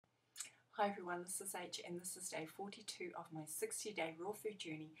Hi everyone, this is H and this is day 42 of my 60-day raw food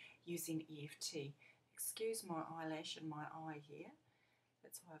journey using EFT. Excuse my eyelash and my eye here.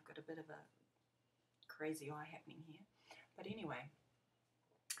 That's why I've got a bit of a crazy eye happening here. But anyway,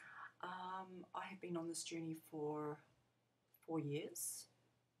 I have been on this journey for 4 years,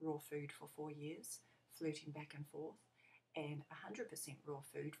 raw food for 4 years, flirting back and forth, and 100% raw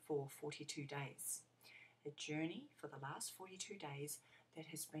food for 42 days. A journey for the last 42 days that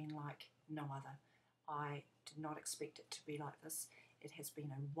has been like no other. I did not expect it to be like this. It has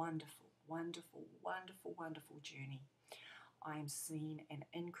been a wonderful, wonderful, wonderful, wonderful journey. I am seeing an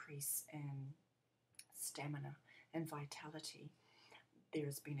increase in stamina and vitality. There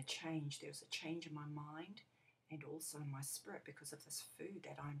has been a change. There's a change in my mind and also in my spirit because of this food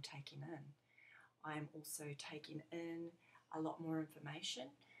that I'm taking in. I am also taking in a lot more information.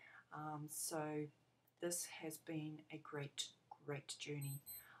 So this has been a great, great journey.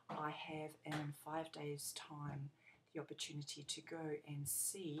 I have in 5 days' time the opportunity to go and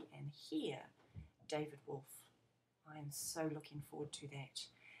see and hear David Wolf. I am so looking forward to that.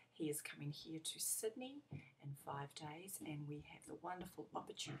 He is coming here to Sydney in 5 days and we have the wonderful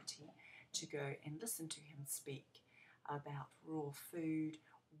opportunity to go and listen to him speak about raw food,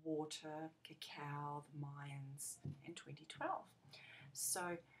 water, cacao, the Mayans in 2012.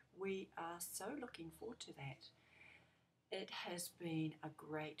 So we are so looking forward to that. It has been a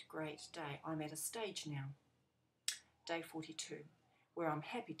great, great day. I'm at a stage now, day 42, where I'm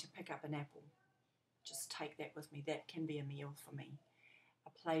happy to pick up an apple. Just take that with me. That can be a meal for me. A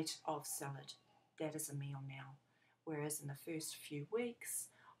plate of salad, that is a meal now. Whereas in the first few weeks,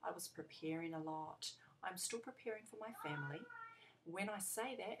 I was preparing a lot. I'm still preparing for my family. When I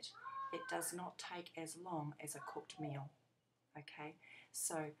say that, it does not take as long as a cooked meal. Okay,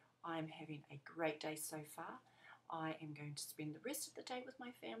 so I'm having a great day so far. I am going to spend the rest of the day with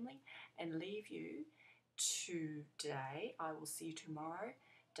my family and leave you today. I will see you tomorrow,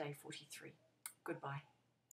 day 43. Goodbye.